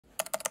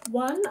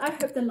One, I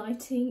hope the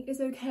lighting is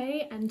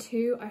okay, and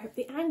two, I hope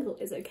the angle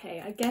is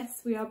okay. I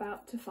guess we are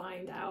about to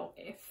find out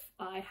if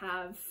I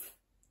have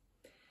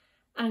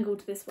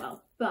angled this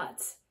well.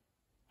 But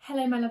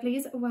hello my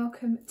lovelies,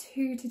 welcome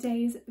to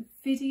today's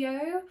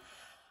video.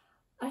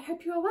 I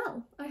hope you are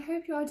well. I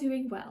hope you are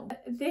doing well.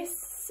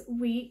 This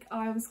week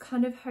I was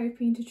kind of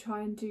hoping to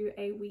try and do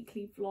a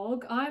weekly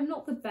vlog. I'm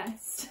not the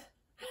best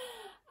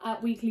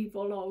at weekly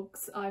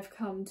vlogs, I've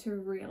come to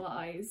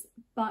realise,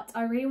 but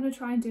I really want to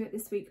try and do it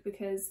this week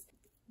because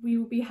we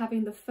will be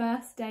having the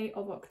first day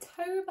of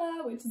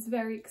October, which is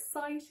very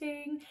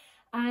exciting,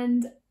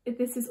 and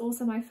this is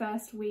also my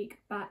first week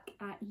back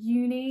at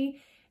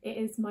uni. It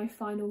is my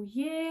final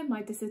year,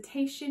 my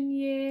dissertation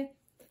year.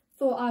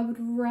 Thought I would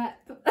rep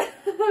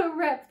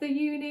the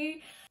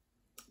uni.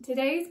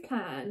 Today's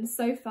plan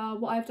so far,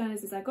 what I've done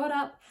is I got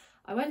up,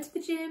 I went to the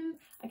gym,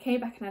 I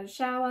came back and had a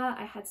shower,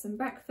 I had some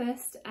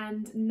breakfast,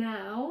 and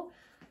now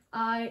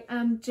I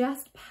am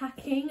just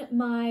packing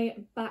my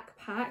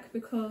backpack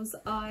because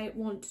I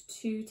want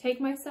to take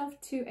myself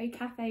to a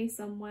cafe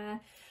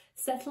somewhere,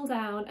 settle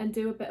down and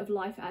do a bit of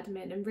life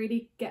admin and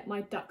really get my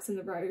ducks in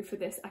a row for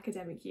this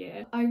academic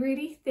year. I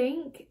really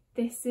think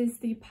this is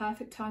the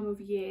perfect time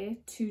of year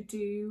to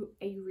do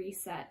a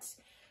reset.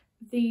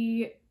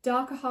 The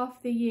darker half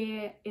of the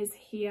year is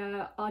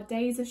here, our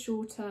days are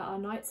shorter, our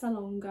nights are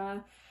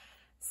longer.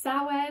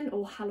 Samhain,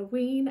 or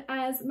Halloween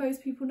as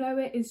most people know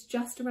it, is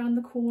just around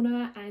the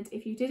corner, and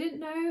if you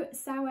didn't know,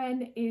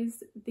 Samhain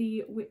is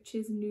the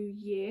witch's new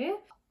year.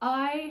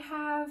 I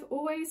have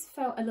always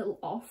felt a little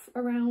off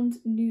around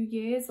New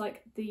Year's,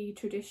 like the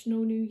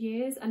traditional New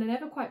Year's, and I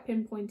never quite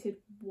pinpointed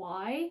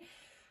why.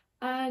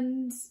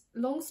 And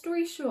long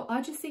story short,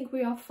 I just think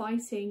we are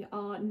fighting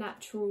our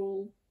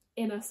natural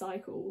inner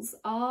cycles.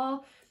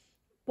 Our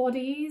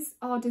bodies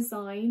are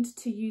designed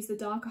to use the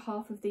darker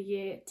half of the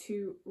year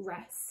to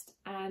rest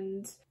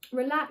and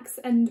relax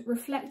and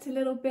reflect a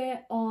little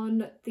bit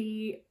on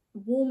the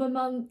warmer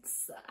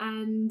months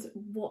and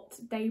what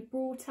they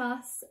brought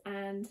us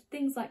and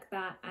things like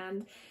that.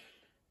 And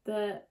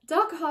the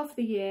darker half of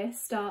the year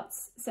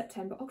starts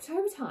September,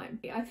 October time.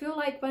 I feel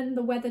like when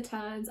the weather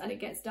turns and it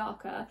gets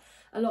darker,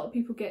 a lot of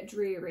people get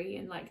dreary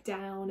and like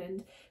down,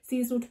 and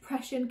seasonal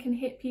depression can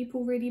hit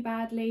people really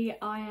badly.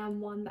 I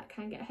am one that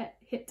can get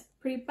hit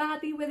pretty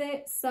badly with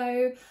it,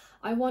 so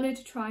I wanted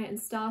to try and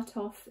start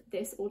off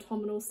this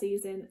autumnal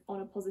season on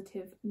a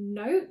positive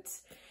note.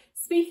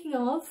 Speaking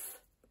of,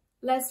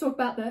 let's talk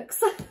about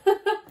books.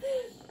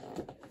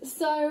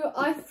 So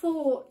I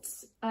thought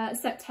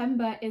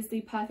September is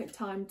the perfect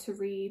time to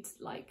read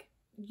like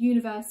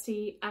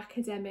university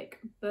academic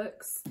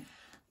books.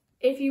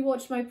 If you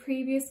watched my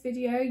previous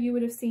video, you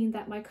would have seen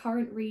that my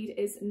current read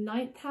is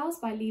Ninth House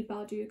by Leigh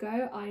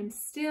Bardugo. I'm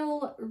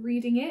still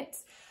reading it.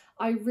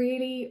 I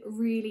really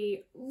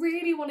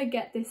want to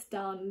get this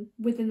done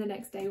within the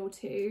next day or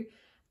two.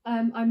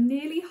 I'm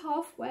nearly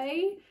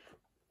halfway.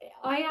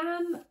 I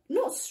am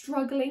not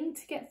struggling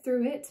to get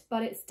through it,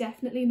 but it's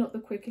definitely not the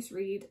quickest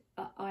read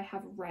I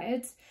have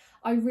read.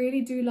 I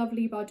really do love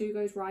Leigh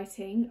Bardugo's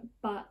writing,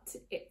 but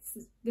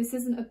this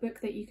isn't a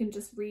book that you can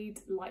just read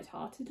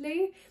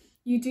lightheartedly.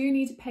 You do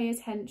need to pay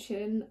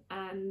attention,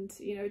 and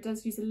you know, it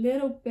does use a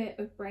little bit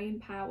of brain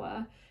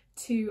power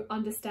to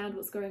understand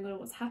what's going on and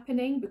what's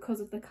happening because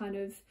of the kind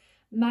of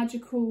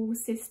magical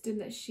system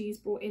that she's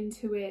brought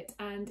into it,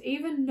 and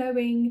even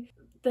knowing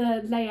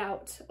the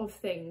layout of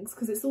things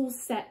because it's all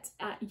set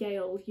at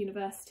Yale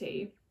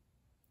University.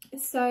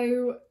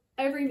 So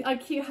I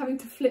keep having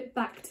to flip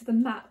back to the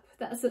map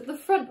that's at the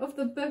front of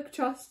the book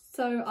just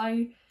so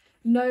I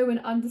know and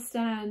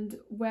understand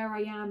where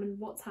I am and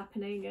what's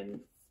happening.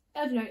 And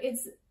I don't know,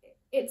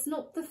 it's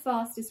not the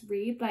fastest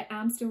read, but I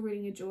am still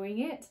really enjoying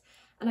it,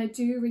 and I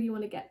do really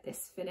want to get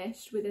this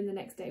finished within the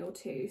next day or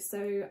two,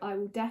 so I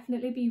will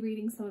definitely be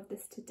reading some of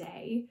this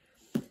today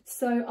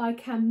so I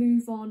can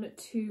move on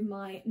to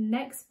my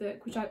next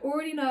book, which I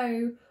already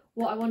know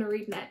what I want to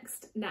read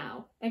next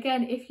now.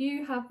 Again, if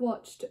you have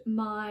watched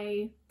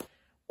my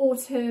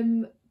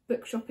autumn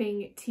book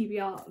shopping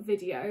TBR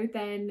video,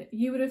 then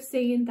you would have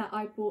seen that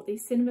I bought the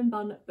Cinnamon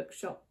Bun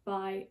Bookshop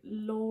by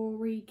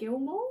Laurie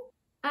Gilmore.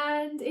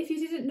 And if you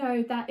didn't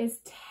know, that is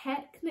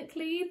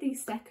technically the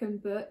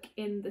second book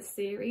in the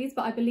series,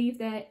 but I believe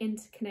they're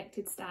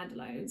interconnected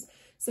standalones.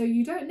 So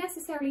you don't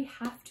necessarily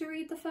have to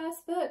read the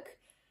first book,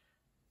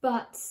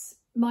 but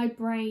my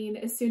brain,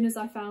 as soon as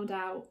I found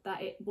out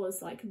that it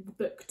was like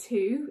book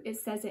 2, it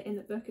says it in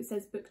the book, it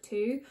says book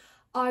 2,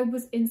 I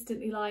was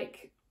instantly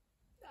like,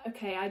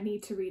 okay, I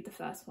need to read the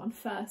first one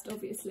first,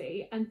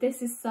 obviously. And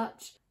this is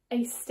such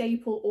a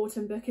staple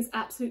autumn book, is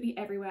absolutely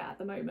everywhere at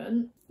the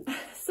moment.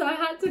 So I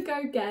had to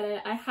go get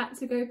it. I had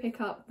to go pick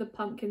up the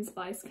Pumpkin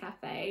Spice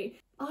Cafe.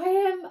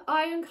 I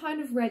am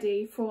kind of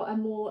ready for a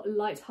more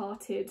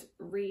light-hearted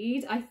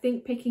read. I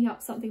think picking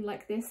up something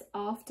like this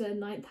after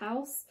Ninth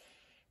House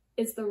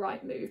is the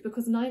right move,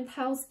 because Ninth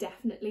House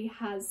definitely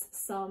has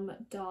some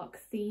dark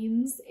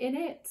themes in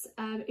it.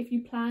 If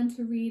you plan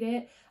to read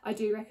it, I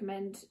do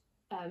recommend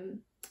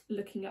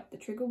looking up the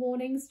trigger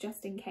warnings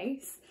just in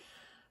case.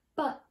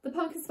 But the the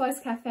Pumpkin Spice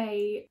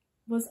Cafe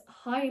was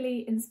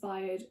highly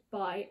inspired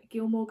by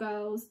Gilmore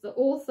Girls. The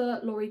author,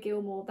 Laurie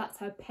Gilmore, that's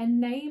her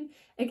pen name.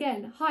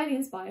 Again, highly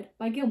inspired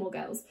by Gilmore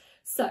Girls.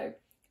 So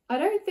I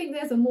don't think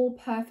there's a more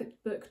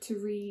perfect book to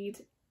read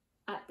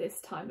at this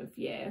time of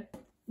year.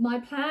 My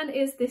plan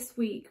is this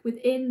week,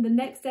 within the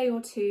next day or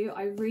two,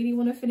 I really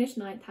want to finish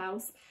Ninth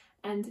House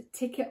and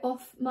tick it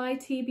off my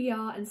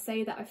TBR and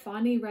say that I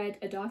finally read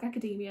A Dark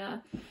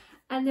Academia.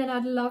 And then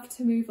I'd love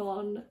to move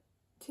on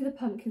to the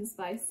Pumpkin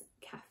Spice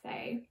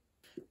Cafe.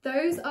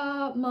 Those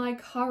are my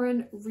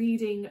current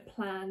reading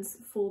plans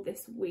for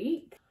this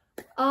week.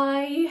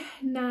 I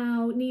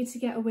now need to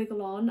get a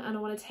wiggle on, and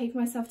I want to take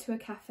myself to a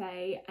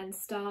cafe and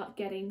start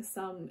getting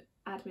some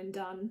admin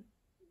done,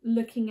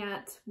 looking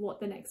at what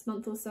the next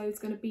month or so is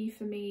going to be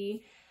for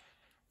me,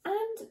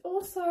 and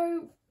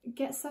also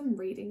get some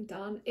reading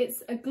done.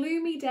 It's a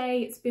gloomy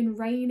day, it's been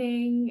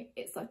raining,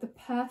 it's like the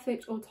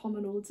perfect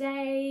autumnal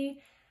day,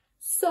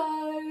 so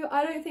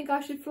I don't think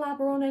I should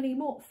flabber on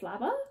anymore.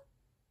 Flabber?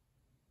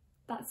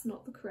 That's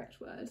not the correct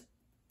word.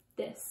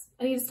 This.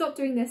 I need to stop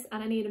doing this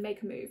and I need to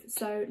make a move.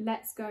 So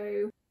let's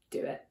go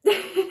do it.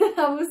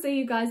 I will see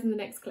you guys in the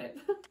next clip.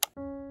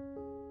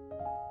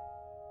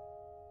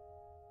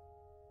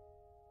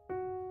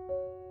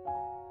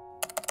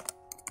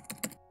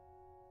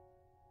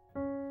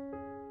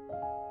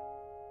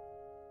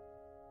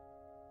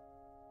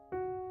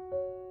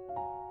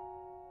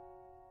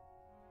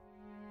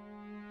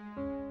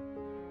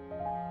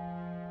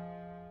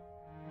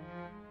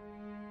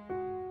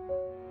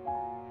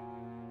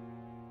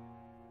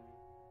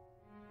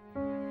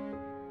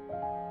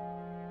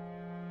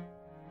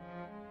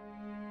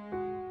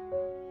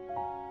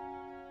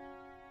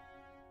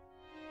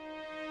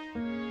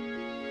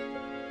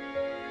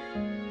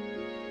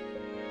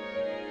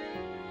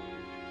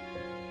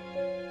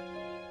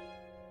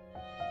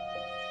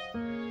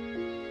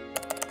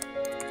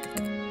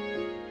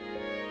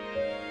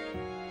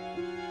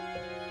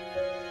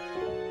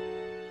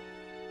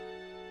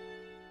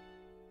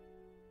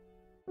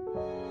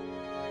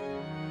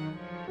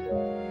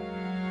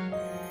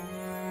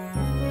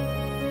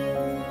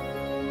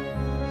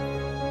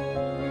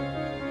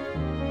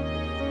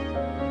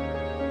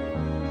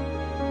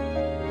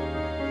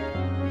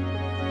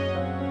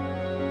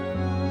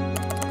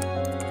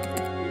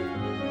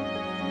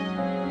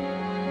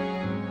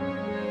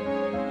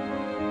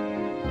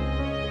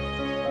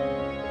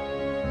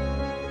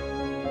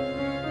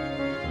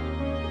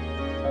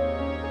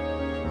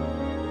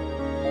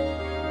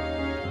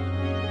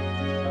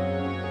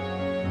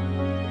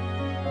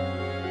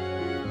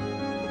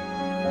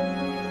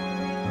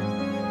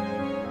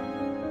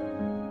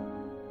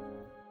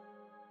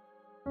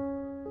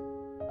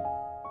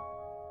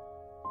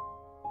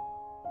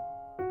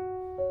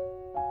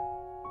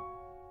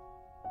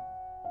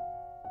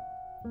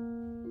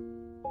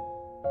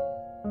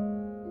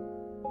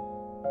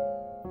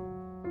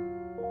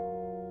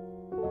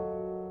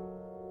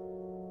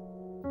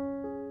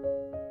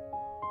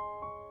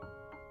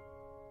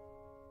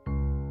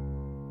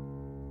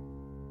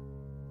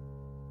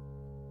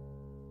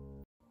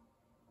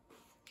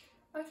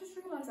 I just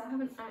realised I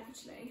haven't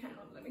actually, hang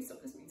on, let me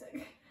stop this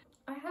music.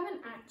 I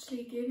haven't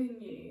actually given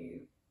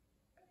you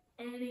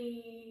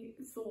any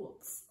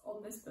thoughts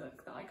on this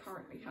book that I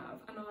currently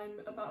have, and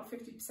I'm about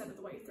 50% of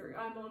the way through.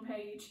 I'm on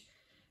page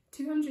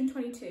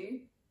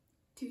 222,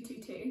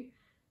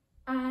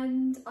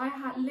 and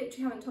I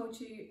literally haven't told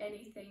you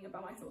anything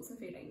about my thoughts and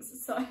feelings,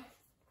 so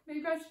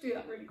maybe I should do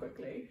that really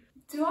quickly.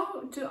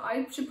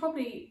 I should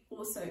probably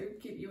also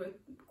give you a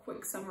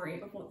quick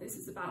summary of what this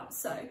is about.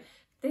 So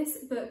this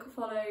book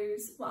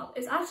follows, well,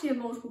 it's actually a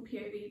multiple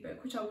POV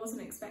book, which I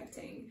wasn't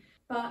expecting,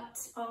 but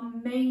our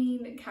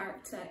main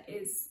character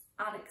is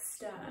Alex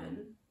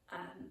Stern,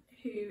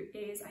 who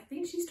is, I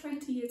think she's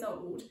 20 years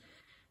old,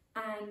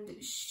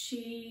 and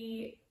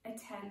she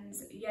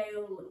attends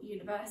Yale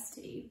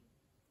University,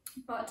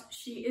 but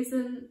she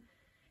isn't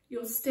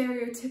your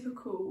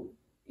stereotypical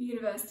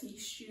university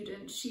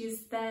student. She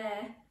is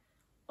there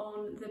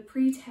on the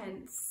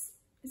pretense,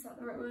 is that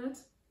the right word?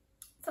 Is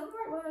that the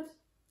right word?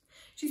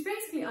 She's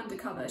basically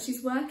undercover.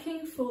 She's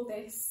working for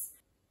this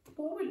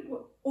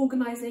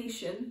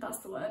organisation, that's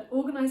the word,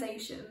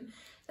 organisation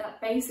that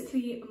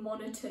basically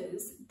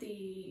monitors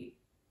the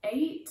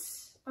 8,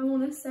 I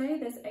want to say,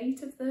 there's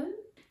 8 of them,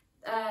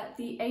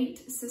 the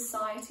 8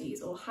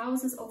 societies or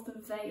houses of the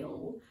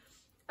Veil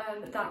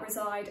that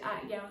reside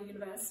at Yale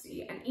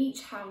University, and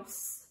each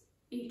house,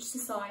 each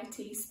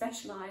society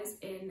specialise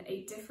in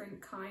a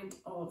different kind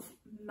of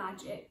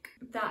magic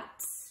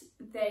that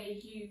they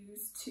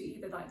use to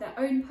either like their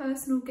own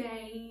personal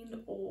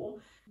gain, or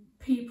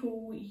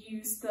people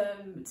use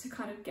them to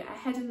kind of get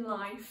ahead in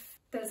life.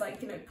 There's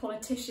like, you know,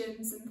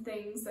 politicians and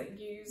things that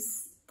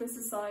use the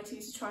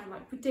society to try and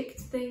like predict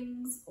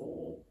things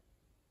or,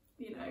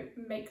 you know,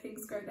 make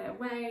things go their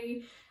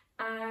way.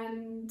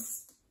 And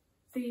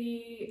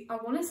I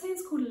want to say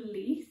it's called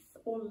Leith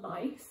or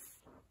Life.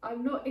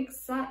 I'm not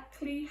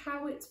exactly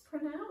how it's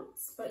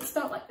pronounced, but it's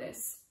spelled like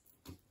this.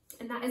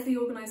 And that is the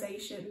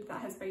organisation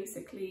that has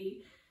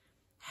basically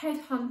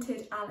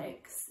headhunted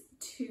Alex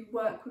to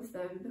work with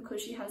them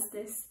because she has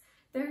this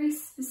very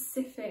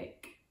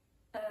specific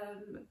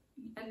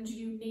and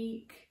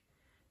unique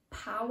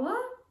power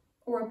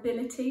or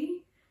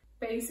ability,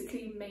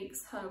 basically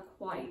makes her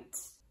quite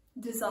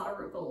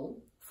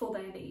desirable for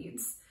their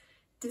needs,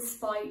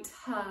 despite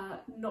her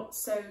not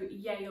so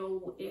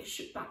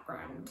Yale-ish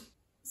background.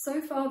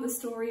 So far the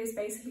story is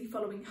basically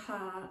following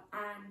her,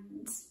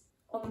 and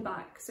on the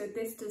back, so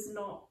this is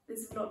not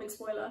a big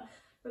spoiler,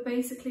 but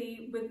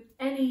basically with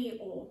any,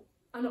 or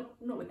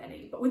not with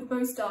any, but with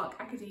most dark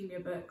academia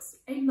books,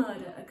 a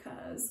murder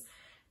occurs,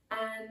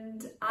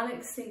 and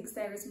Alex thinks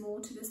there is more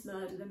to this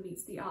murder than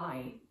meets the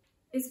eye.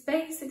 It's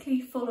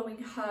basically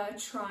following her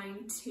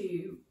trying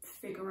to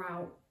figure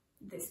out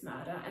this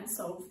murder and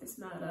solve this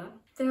murder.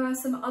 There are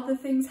some other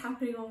things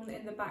happening on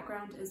in the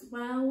background as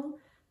well,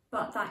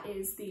 but that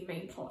is the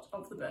main plot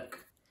of the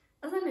book.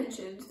 As I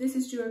mentioned, this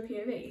is duo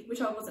POV,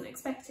 which I wasn't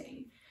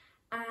expecting,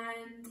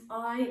 and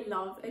I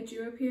love a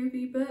duo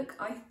POV book.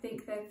 I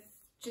think they're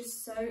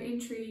just so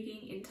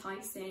intriguing,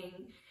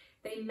 enticing.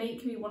 They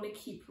make me want to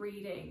keep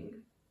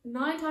reading.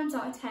 9 times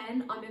out of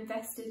 10, I'm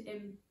invested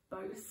in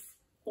both,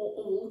 or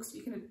all, because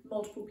you can have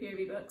multiple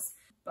POV books.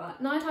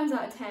 But 9 times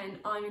out of 10,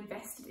 I'm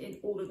invested in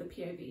all of the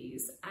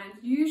POVs. And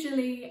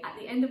usually at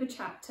the end of a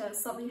chapter,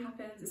 something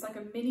happens, it's like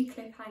a mini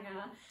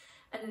cliffhanger.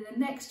 And then the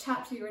next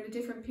chapter, you're in a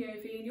different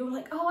POV and you're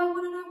like, oh, I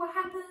want to know what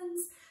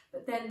happens.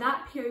 But then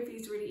that POV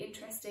is really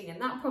interesting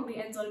and that probably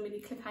ends on a mini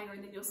cliffhanger,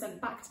 and then you're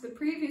sent back to the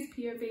previous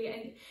POV,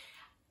 and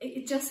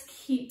it just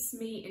keeps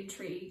me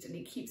intrigued and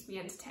it keeps me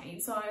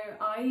entertained. So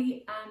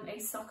I am a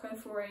sucker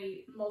for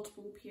a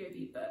multiple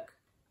POV book.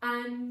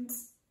 And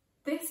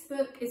this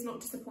book is not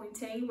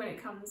disappointing when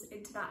it comes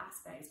into that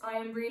aspect. I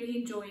am really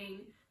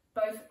enjoying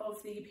both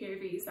of the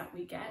POVs that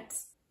we get.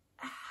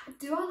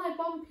 Do I like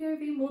one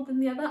POV more than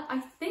the other? I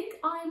think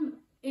I'm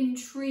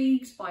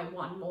intrigued by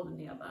one more than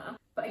the other.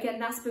 But again,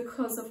 that's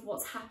because of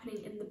what's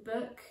happening in the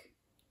book.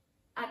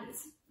 And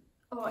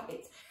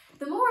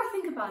the more I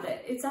think about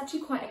it, it's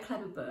actually quite a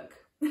clever book.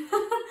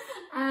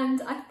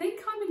 And I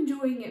think I'm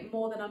enjoying it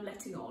more than I'm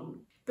letting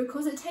on.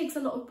 Because it takes a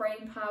lot of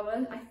brain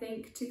power, I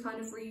think, to kind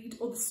of read,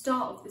 or the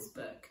start of this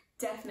book.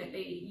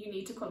 Definitely you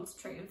need to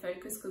concentrate and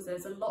focus because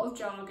there's a lot of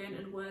jargon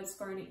and words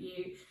thrown at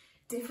you,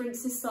 different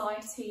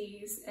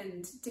societies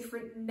and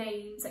different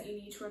names that you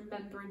need to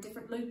remember and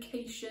different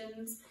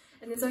locations,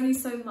 and there's only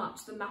so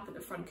much the map at the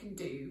front can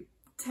do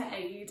to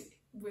aid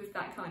with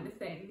that kind of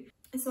thing.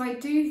 So I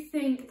do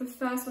think the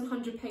first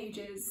 100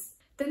 pages,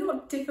 they're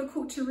not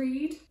difficult to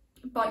read,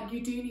 but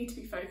you do need to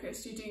be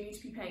focused, you do need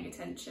to be paying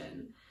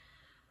attention.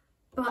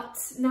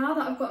 But now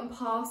that I've gotten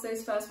past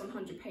those first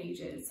 100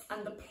 pages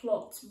and the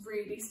plot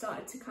really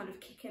started to kind of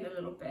kick in a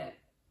little bit,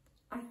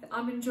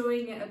 I'm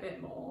enjoying it a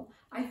bit more.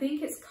 I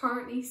think it's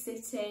currently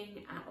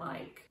sitting at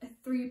like a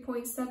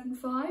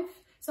 3.75,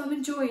 so I'm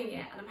enjoying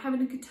it and I'm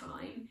having a good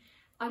time.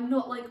 I'm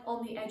not like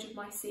on the edge of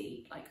my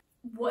seat, like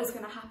what is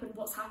going to happen,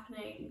 what's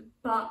happening,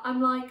 but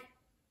I'm like,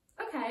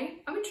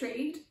 okay, I'm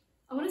intrigued,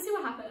 I want to see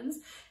what happens.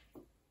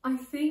 I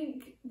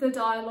think the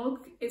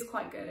dialogue is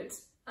quite good.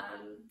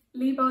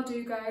 Leigh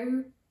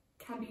Bardugo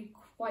can be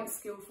quite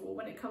skillful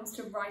when it comes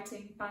to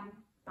writing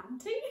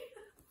banty?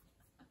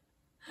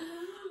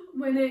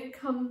 When it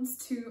comes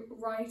to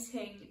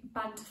writing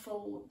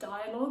banterful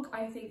dialogue,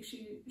 I think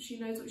she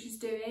knows what she's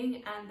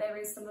doing, and there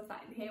is some of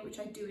that in here which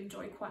I do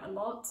enjoy quite a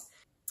lot.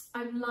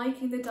 I'm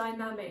liking the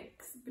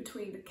dynamics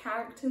between the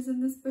characters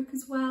in this book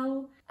as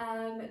well.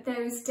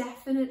 There is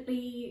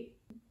definitely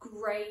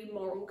grey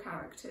moral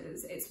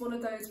characters. It's one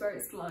of those where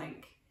it's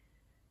like,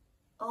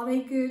 are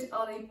they good,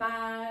 are they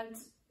bad,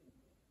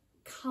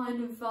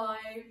 kind of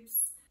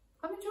vibes.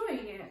 I'm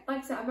enjoying it.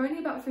 Like I said, I'm only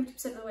about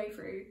 50% of the way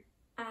through,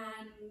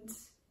 and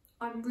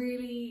I'm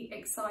really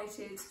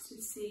excited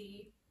to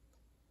see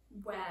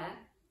where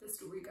the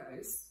story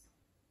goes.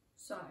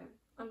 So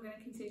I'm going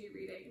to continue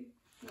reading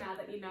now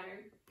that you know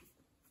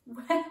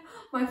where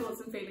my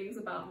thoughts and feelings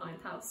about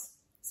Ninth House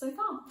so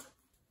far.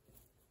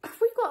 Have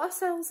we got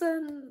ourselves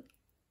an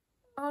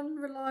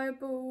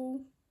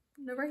unreliable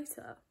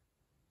narrator?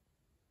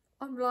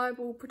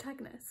 Unreliable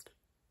protagonist?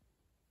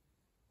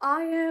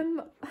 I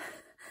am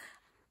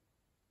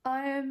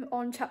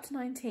on chapter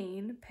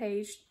 19,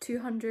 page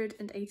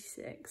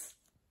 286.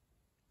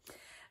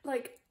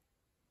 Like,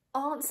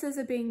 answers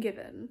are being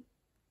given,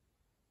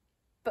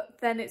 but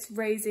then it's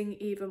raising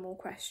even more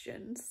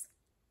questions.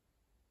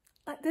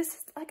 Like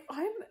this, like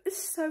I'm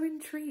so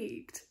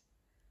intrigued,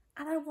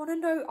 and I want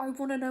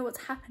to know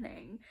what's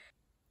happening.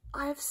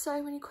 I have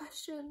so many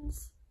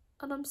questions,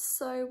 and I'm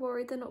so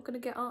worried they're not going to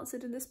get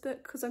answered in this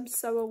book because I'm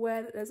so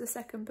aware that there's a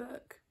second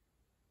book.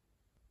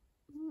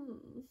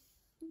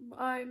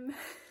 I'm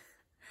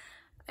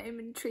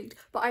intrigued,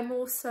 but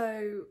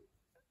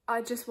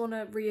I just want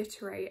to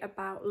reiterate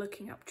about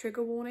looking up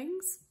trigger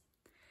warnings,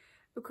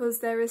 because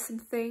there is some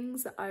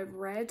things that I've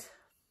read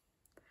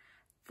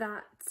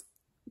that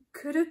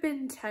could have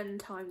been 10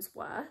 times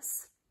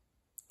worse,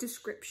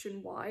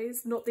 description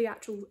wise, not the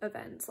actual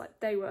events, like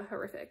they were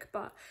horrific,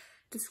 but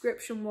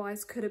description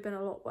wise could have been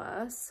a lot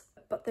worse.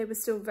 but they were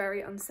still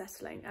very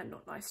unsettling and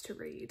not nice to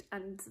read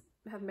and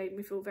have made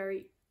me feel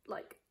very,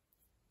 like,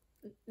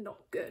 not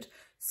good.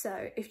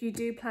 So if you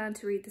do plan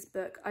to read this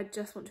book, I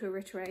just want to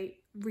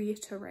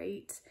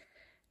reiterate,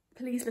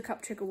 please look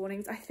up trigger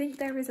warnings. I think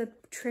there is a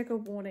trigger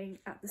warning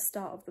at the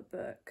start of the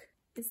book.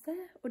 Is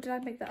there? Or did I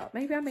make that up?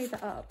 Maybe I made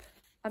that up.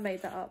 I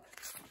made that up.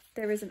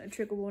 There isn't a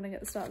trigger warning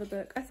at the start of the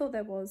book. I thought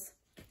there was,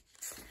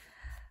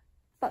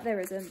 but there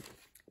isn't.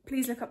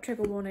 Please look up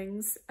trigger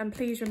warnings, and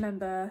please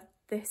remember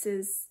this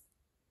is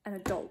an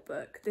adult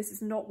book. This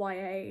is not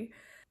YA,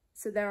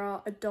 so there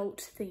are adult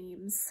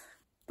themes,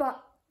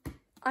 but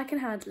I can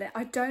handle it.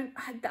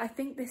 I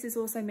think this is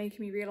also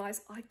making me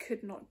realise I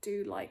could not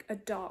do like a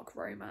dark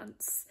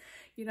romance.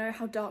 You know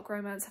how dark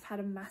romance have had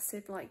a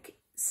massive like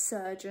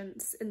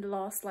surgence in the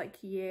last like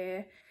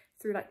year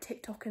through like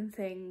TikTok and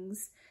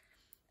things.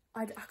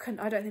 I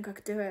don't think I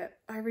could do it.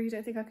 I really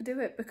don't think I could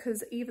do it,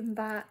 because even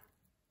that,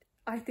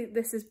 I think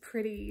this is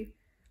pretty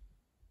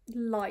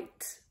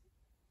light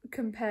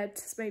compared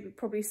to maybe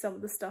probably some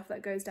of the stuff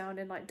that goes down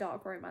in like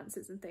dark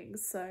romances and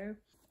things. So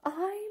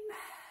I'm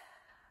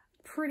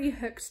pretty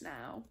hooked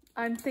now.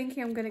 I'm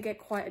thinking I'm going to get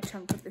quite a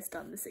chunk of this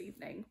done this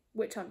evening,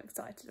 which I'm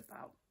excited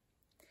about.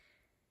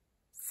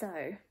 So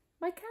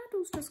my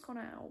candle's just gone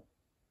out.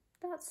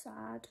 That's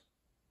sad.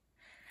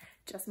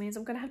 Just means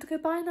I'm going to have to go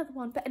buy another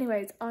one. But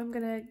anyways, I'm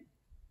going to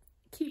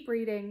keep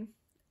reading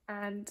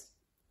and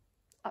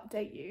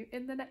update you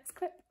in the next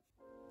clip.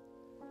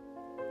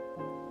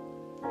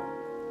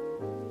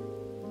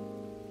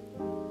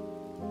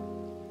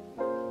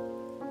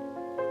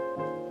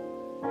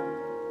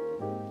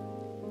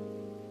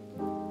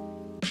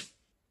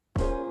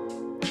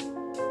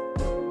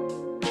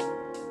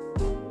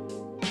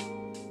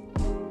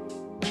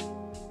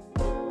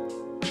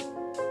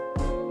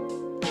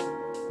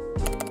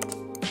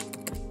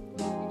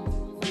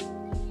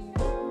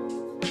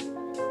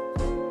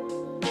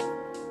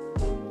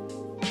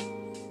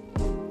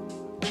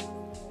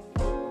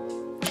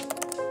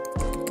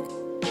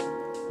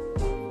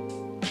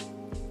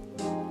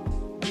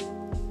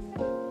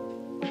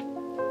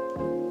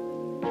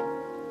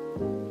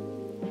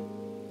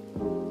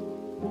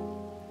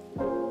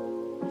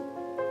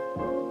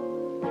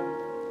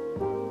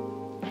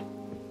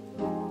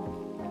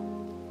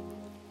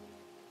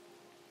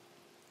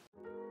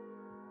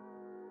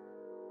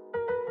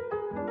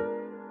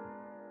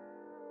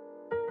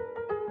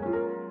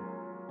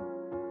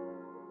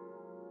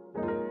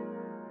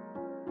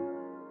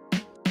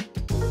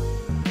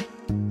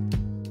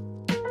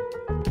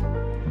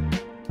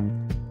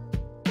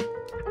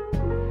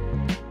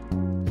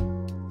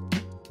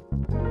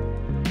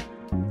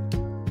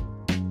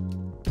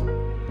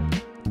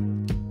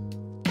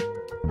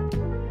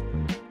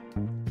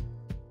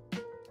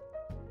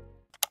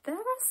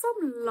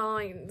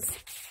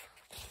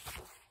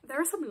 There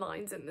are some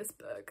lines in this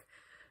book.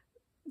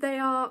 They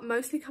are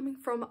mostly coming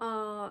from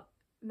our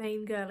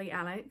main girly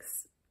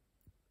Alex,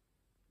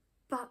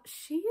 but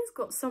she has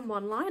got some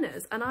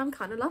one-liners and I'm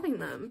kind of loving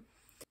them.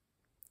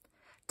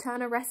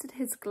 Turner rested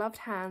his gloved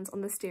hands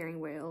on the steering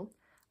wheel.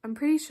 I'm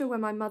pretty sure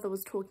when my mother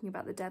was talking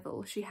about the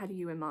devil, she had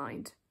you in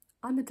mind.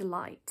 I'm a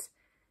delight.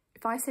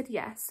 If I said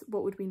yes,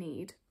 what would we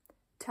need?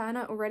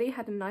 Turner already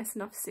had a nice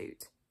enough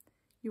suit.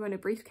 You want a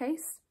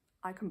briefcase?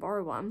 I can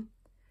borrow one.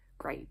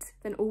 Great,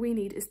 then all we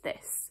need is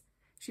this.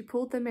 She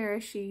pulled the mirror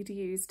she'd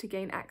used to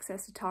gain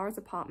access to Tara's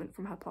apartment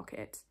from her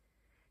pocket.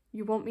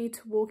 You want me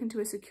to walk into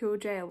a secure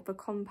jail with a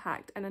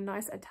compact and a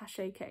nice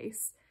attaché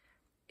case?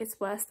 It's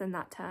worse than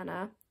that,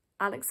 Turner.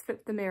 Alex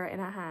flipped the mirror in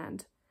her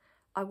hand.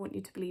 I want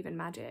you to believe in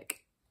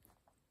magic.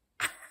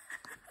 Like,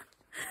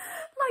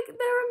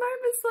 there are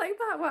moments like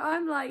that where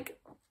I'm like,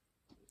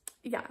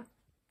 yeah,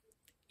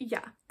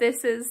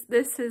 this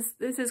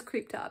is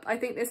creeped up. I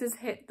think this has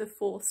hit the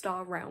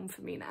 4-star realm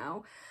for me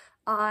now.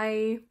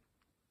 I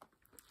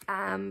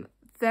am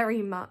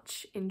very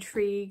much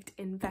intrigued,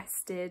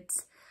 invested.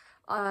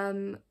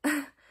 Our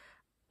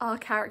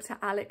character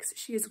Alex,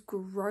 she has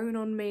grown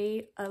on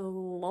me a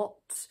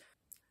lot.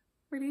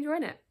 Really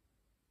enjoying it.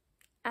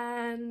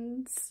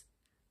 And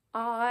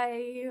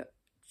I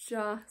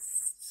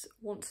just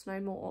want to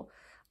know more.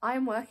 I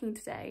am working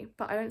today,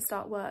 but I don't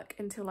start work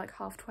until like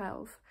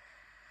 12:30.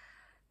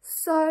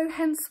 So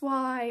hence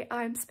why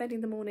I'm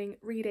spending the morning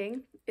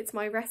reading. It's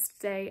my rest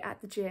day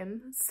at the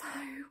gym, so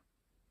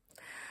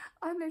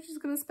I'm literally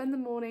just going to spend the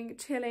morning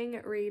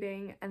chilling,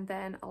 reading, and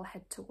then I'll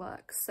head to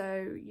work.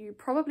 So you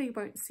probably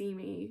won't see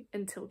me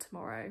until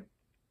tomorrow,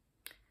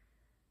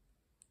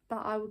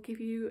 but I will give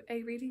you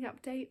a reading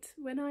update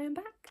when I am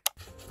back.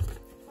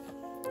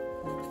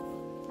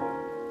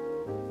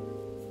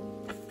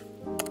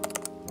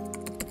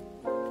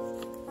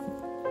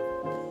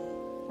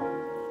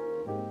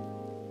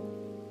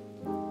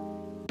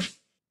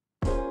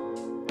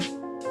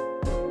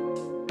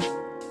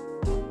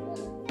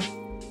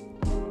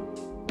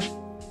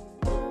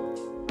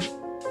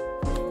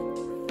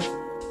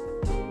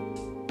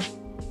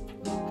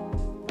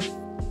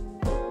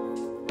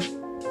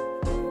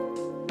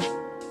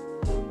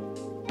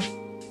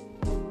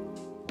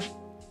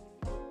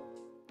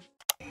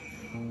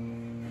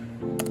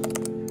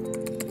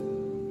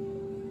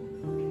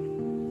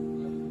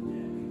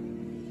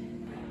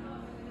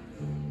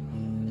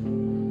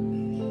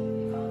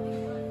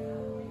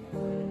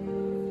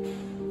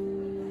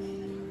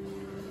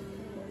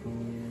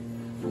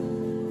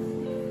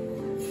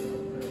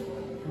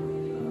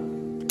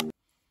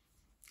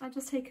 I've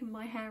just taken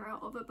my hair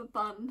out of a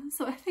bun,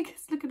 so I think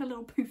it's looking a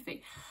little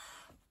poofy.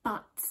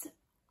 But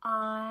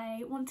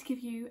I want to give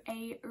you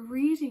a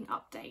reading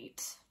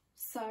update.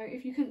 So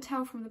if you couldn't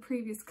tell from the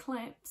previous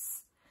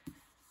clips,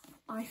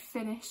 I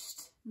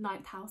finished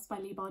Ninth House by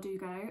Leigh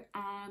Bardugo,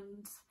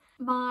 and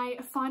my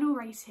final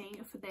rating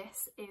for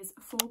this is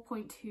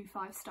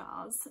 4.25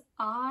 stars.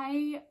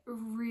 I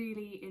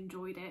really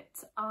enjoyed it.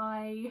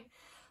 I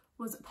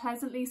was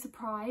pleasantly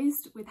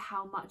surprised with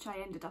how much I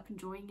ended up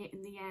enjoying it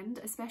in the end,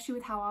 especially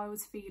with how I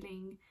was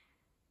feeling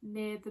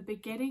near the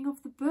beginning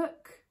of the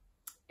book.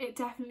 It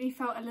definitely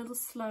felt a little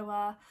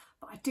slower,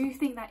 but I do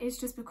think that is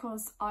just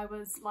because I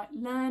was like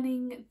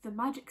learning the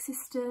magic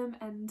system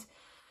and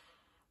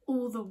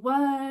all the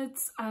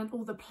words and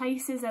all the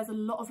places. There's a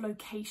lot of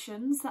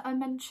locations that are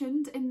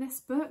mentioned in this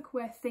book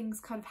where things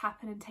kind of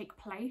happen and take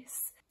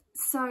place.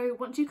 So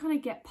once you kind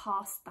of get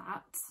past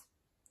that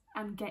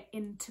and get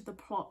into the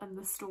plot and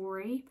the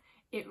story,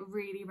 it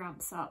really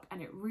ramps up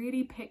and it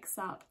really picks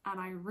up, and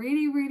I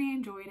really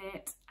enjoyed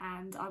it,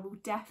 and I will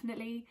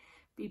definitely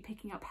be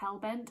picking up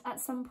Hellbent at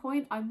some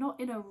point. I'm not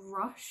in a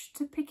rush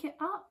to pick it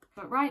up,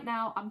 but right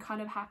now I'm kind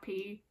of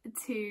happy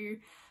to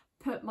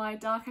put my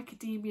Dark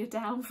Academia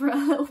down for a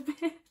little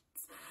bit,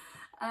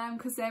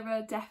 because there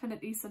are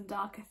definitely some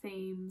darker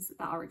themes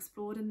that are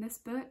explored in this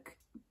book.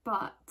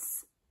 But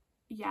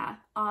yeah,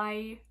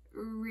 I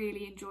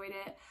really enjoyed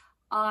it.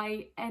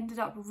 I ended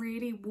up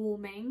really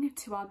warming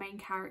to our main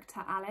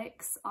character,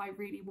 Alex. I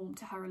really warmed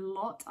to her a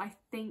lot. I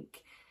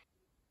think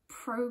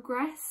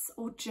progress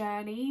or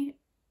journey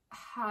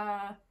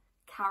her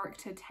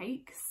character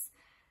takes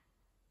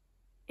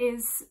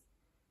is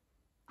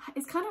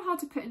kind of hard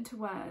to put into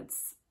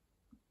words,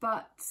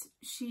 but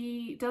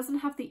she doesn't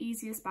have the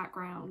easiest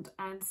background,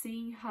 and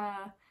seeing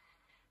her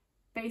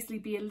basically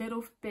be a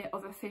little bit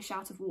of a fish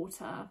out of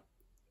water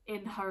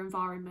in her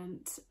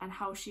environment and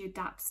how she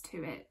adapts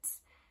to it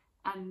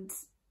and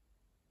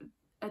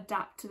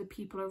adapt to the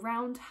people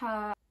around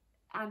her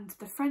and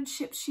the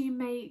friendships she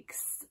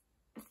makes,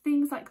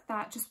 things like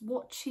that, just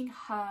watching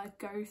her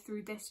go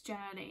through this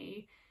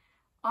journey,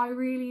 I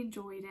really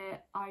enjoyed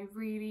it. I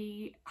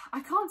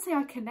can't say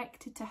I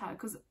connected to her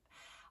because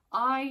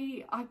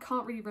I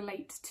can't really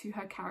relate to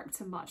her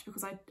character much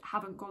because I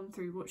haven't gone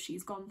through what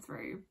she's gone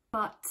through,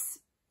 but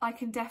I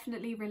can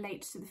definitely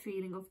relate to the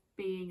feeling of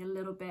being a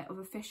little bit of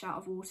a fish out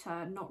of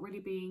water, not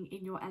really being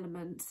in your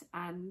element.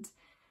 And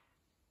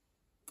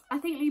I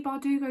think Leigh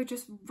Bardugo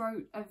just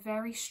wrote a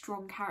very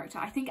strong character.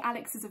 I think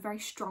Alex is a very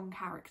strong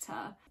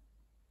character,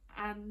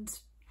 and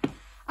I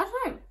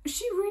don't know,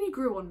 she really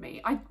grew on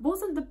me. I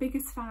wasn't the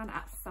biggest fan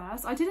at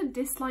first. I didn't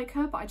dislike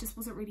her, but I just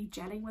wasn't really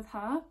gelling with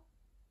her.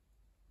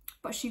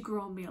 But she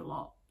grew on me a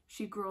lot.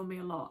 She grew on me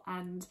a lot,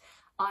 and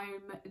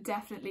I'm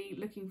definitely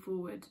looking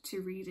forward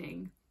to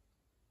reading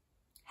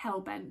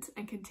Hellbent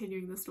and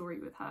continuing the story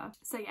with her.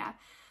 So yeah,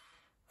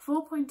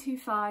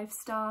 4.25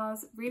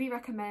 stars, really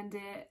recommend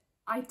it.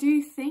 I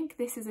do think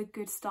this is a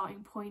good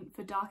starting point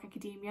for Dark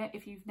Academia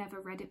if you've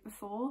never read it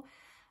before.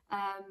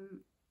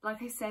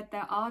 Like I said,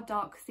 there are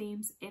dark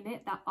themes in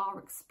it that are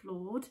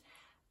explored,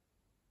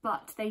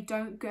 but they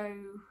don't go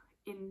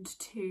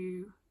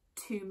into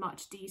too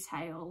much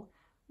detail,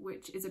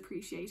 which is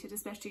appreciated,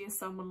 especially as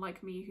someone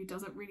like me who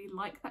doesn't really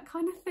like that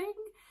kind of thing.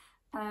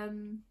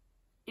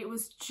 It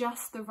was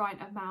just the right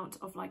amount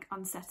of like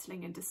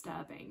unsettling and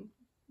disturbing,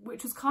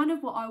 which was kind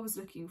of what I was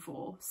looking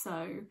for.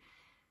 So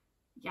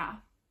yeah,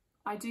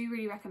 I do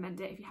really recommend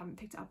it if you haven't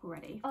picked it up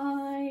already.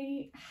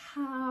 I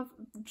have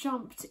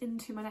jumped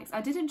into my next...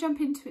 I didn't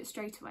jump into it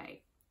straight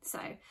away. So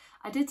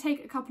I did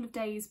take a couple of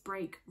days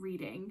break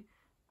reading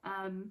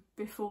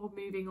before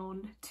moving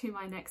on to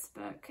my next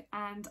book.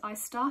 And I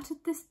started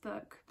this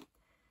book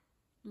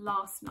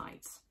last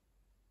night.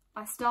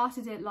 I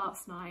started it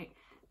last night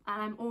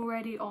and I'm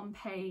already on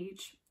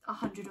page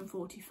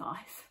 145.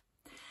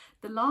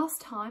 The last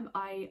time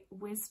I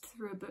whizzed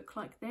through a book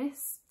like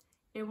this,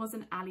 it was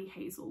an Ali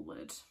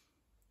Hazelwood.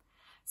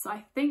 So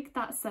I think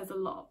that says a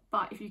lot,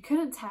 but if you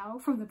couldn't tell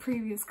from the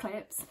previous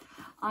clips,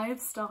 I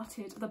have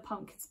started The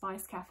Pumpkin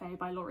Spice Cafe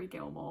by Laurie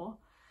Gilmore.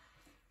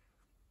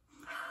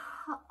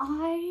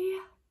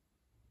 I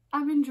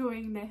am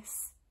enjoying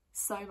this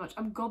so much.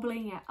 I'm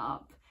gobbling it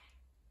up.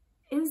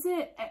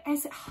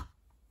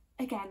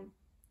 Again,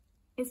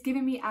 it's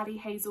giving me Ali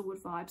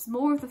Hazelwood vibes.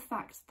 More of the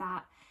fact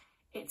that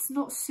it's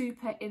not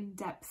super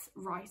in-depth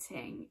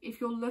writing. If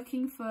you're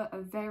looking for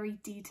a very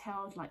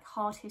detailed, like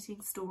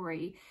hard-hitting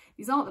story,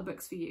 these aren't the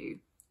books for you,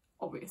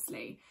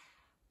 obviously.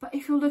 But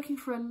if you're looking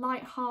for a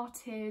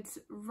light-hearted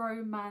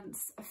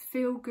romance, a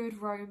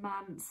feel-good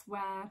romance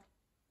where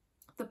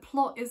the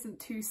plot isn't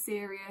too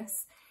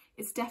serious,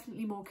 it's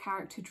definitely more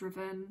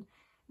character-driven,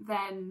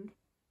 then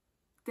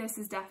this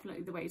is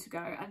definitely the way to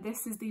go. And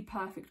this is the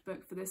perfect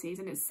book for the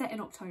season. It's set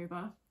in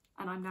October,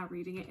 and I'm now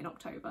reading it in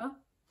October.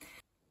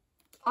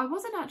 I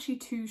wasn't actually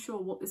too sure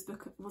what this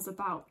book was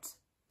about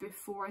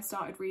before I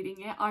started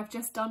reading it. I've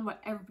just done what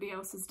everybody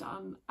else has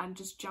done and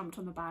just jumped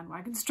on the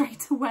bandwagon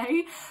straight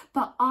away.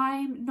 But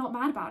I'm not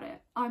mad about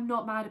it. I'm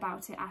not mad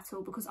about it at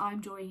all because I'm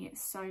enjoying it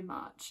so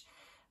much.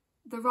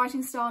 The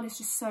writing style is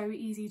just so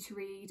easy to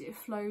read. It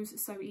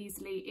flows so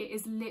easily. It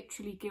is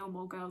literally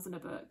Gilmore Girls in a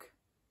book.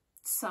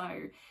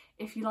 So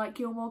if you like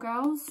Gilmore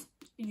Girls,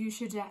 you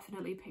should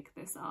definitely pick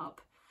this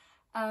up.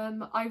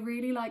 I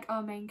really like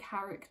our main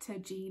character,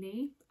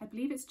 Jeannie. I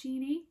believe it's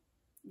Jeannie.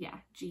 Yeah,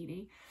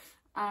 Jeannie.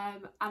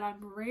 And I'm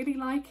really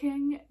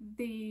liking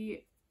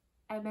the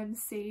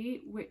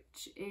MMC,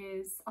 which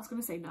is, I was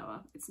going to say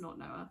Noah. It's not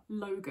Noah.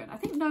 Logan. I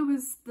think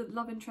Noah's the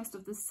love interest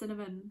of the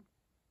Cinnamon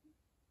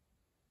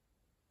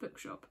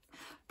bookshop.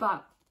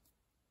 But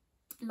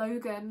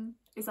Logan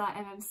is our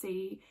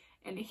MMC,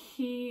 and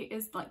he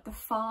is like the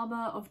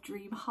farmer of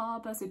Dream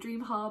Harbour. So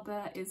Dream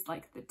Harbour is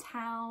like the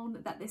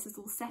town that this is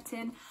all set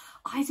in.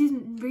 I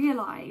didn't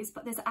realise,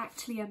 but there's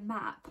actually a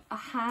map, a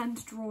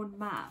hand-drawn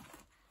map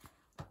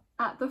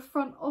at the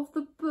front of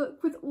the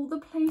book with all the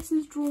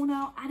places drawn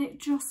out, and it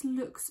just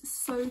looks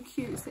so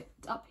cute. So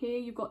up here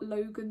you've got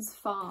Logan's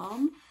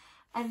farm,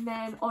 and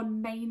then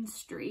on Main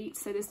Street,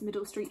 so this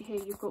middle street here,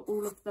 you've got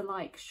all of the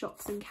like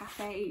shops and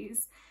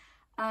cafes.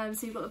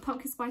 So you've got the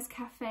Pumpkin Spice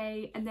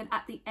Cafe, and then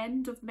at the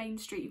end of Main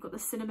Street you've got the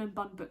Cinnamon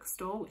Bun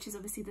Bookstore, which is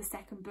obviously the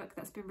second book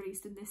that's been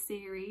released in this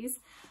series.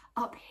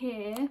 Up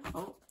here,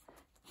 oh,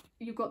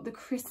 you've got the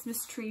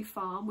Christmas Tree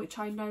Farm, which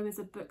I know is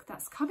a book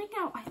that's coming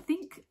out, I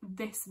think,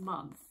 this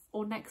month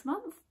or next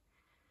month.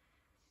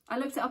 I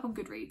looked it up on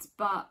Goodreads,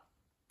 but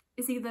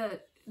it's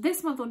either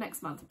this month or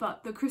next month,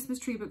 but the Christmas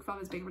Tree Book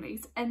Farm is being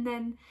released. And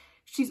then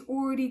she's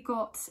already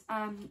got,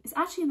 it's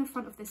actually in the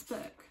front of this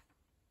book,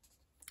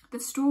 the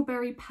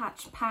Strawberry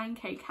Patch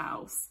Pancake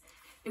House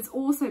is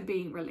also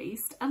being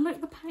released. And look,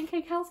 the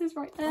pancake house is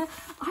right there.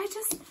 I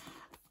just,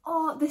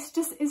 oh, this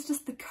just is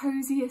just the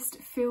coziest,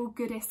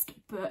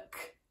 feel-goodest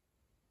book.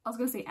 I was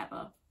going to say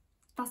ever.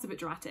 That's a bit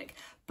dramatic.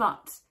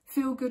 But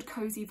feel-good,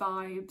 cozy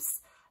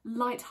vibes,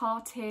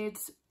 light-hearted,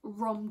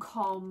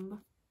 rom-com-ness.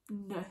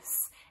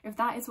 If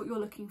that is what you're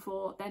looking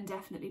for, then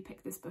definitely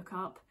pick this book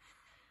up.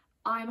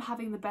 I'm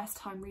having the best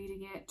time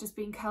reading it, just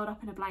being curled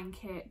up in a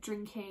blanket,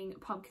 drinking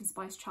pumpkin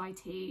spice chai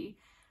tea.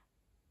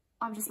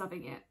 I'm just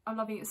loving it. I'm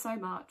loving it so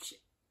much,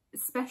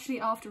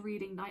 especially after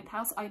reading Ninth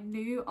House. I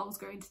knew I was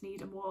going to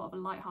need a more of a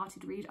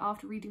light-hearted read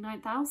after reading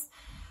Ninth House.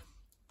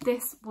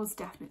 This was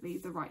definitely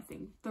the right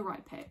thing, the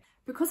right pick.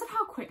 Because of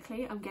how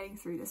quickly I'm getting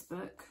through this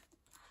book,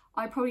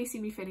 I probably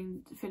see me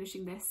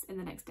finishing this in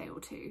the next day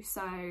or two.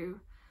 So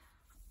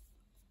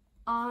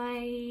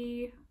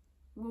I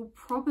will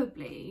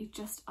probably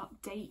just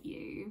update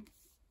you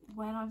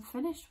when I'm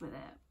finished with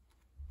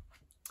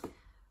it,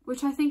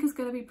 which I think is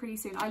going to be pretty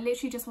soon. I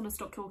literally just want to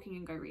stop talking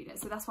and go read it,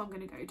 so that's what I'm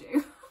going to go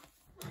do.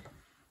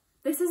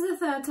 This is the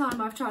third time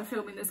I've tried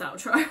filming this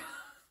outro.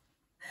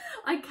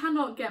 I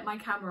cannot get my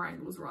camera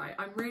angles right.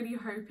 I'm really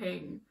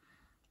hoping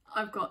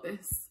I've got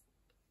this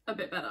a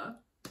bit better.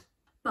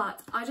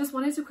 But I just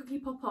wanted to quickly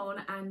pop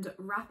on and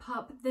wrap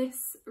up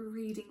this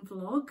reading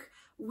vlog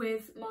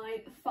with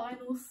my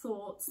final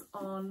thoughts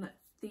on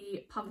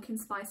the Pumpkin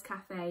Spice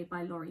Cafe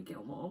by Laurie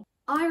Gilmore.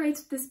 I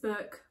rated this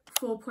book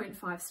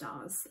 4.5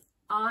 stars.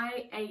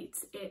 I ate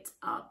it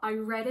up. I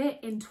read it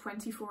in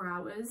 24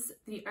 hours.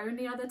 The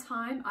only other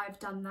time I've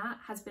done that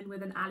has been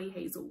with an Ali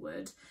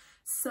Hazelwood.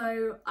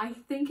 So I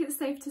think it's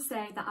safe to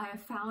say that I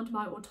have found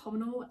my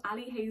autumnal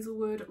Ali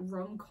Hazelwood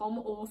rom-com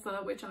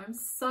author, which I'm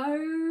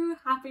so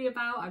happy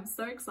about. I'm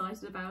so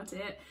excited about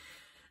it.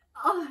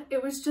 Oh,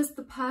 it was just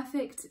the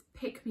perfect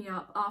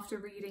pick-me-up after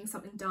reading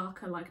something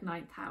darker like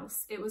Ninth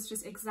House. It was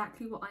just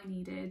exactly what I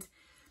needed.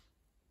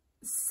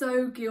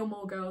 So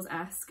Gilmore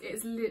Girls-esque.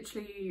 It's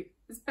literally,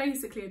 it's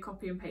basically a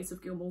copy and paste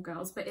of Gilmore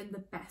Girls, but in the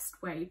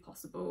best way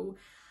possible.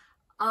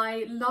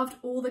 I loved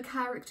all the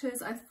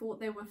characters. I thought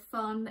they were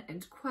fun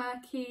and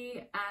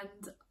quirky,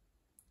 and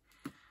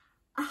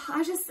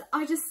I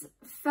just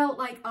felt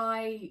like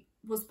I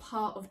was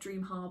part of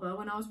Dream Harbour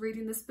when I was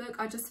reading this book.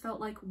 I just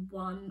felt like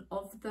one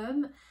of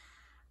them,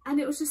 and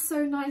it was just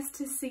so nice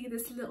to see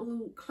this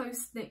little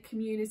close-knit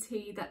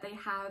community that they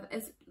have.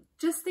 As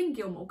just think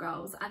Gilmore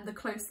Girls and the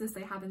closeness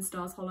they have in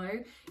Stars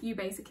Hollow, you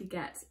basically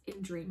get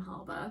in Dream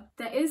Harbour.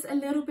 There is a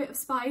little bit of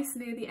spice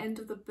near the end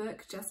of the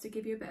book, just to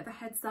give you a bit of a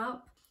heads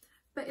up.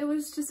 But it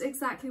was just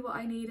exactly what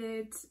I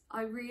needed.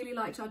 I really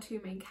liked our two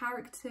main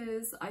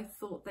characters. I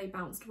thought they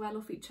bounced well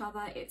off each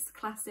other. It's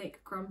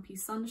classic grumpy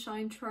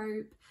sunshine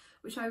trope,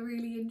 which I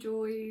really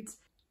enjoyed.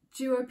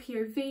 Duo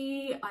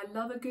POV, I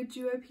love a good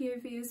duo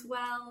POV as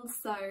well.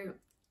 So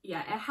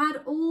yeah, it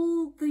had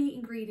all the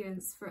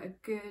ingredients for a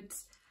good,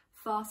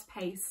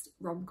 fast-paced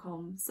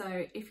rom-com.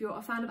 So if you're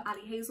a fan of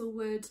Ali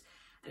Hazelwood,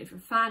 and if you're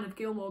a fan of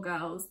Gilmore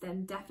Girls,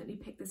 then definitely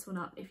pick this one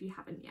up if you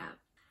haven't yet.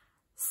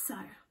 So,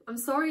 I'm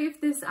sorry if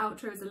this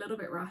outro is a little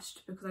bit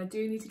rushed, because I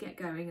do need to get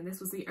going and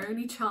this was the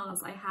only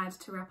chance I had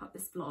to wrap up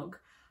this vlog.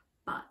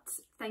 But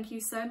thank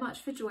you so much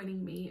for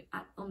joining me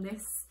on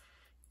this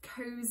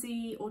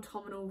cozy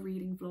autumnal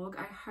reading vlog.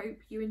 I hope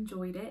you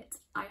enjoyed it.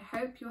 I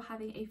hope you're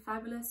having a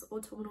fabulous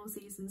autumnal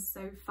season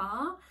so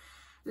far.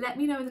 Let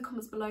me know in the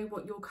comments below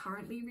what you're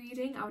currently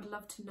reading. I would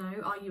love to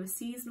know. Are you a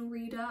seasonal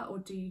reader, or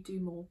do you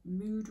do more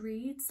mood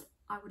reads?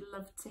 I would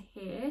love to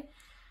hear.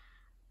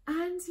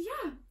 And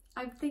yeah,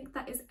 I think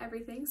that is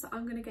everything, so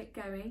I'm going to get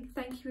going.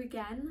 Thank you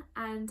again,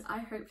 and I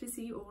hope to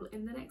see you all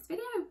in the next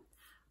video.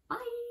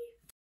 Bye!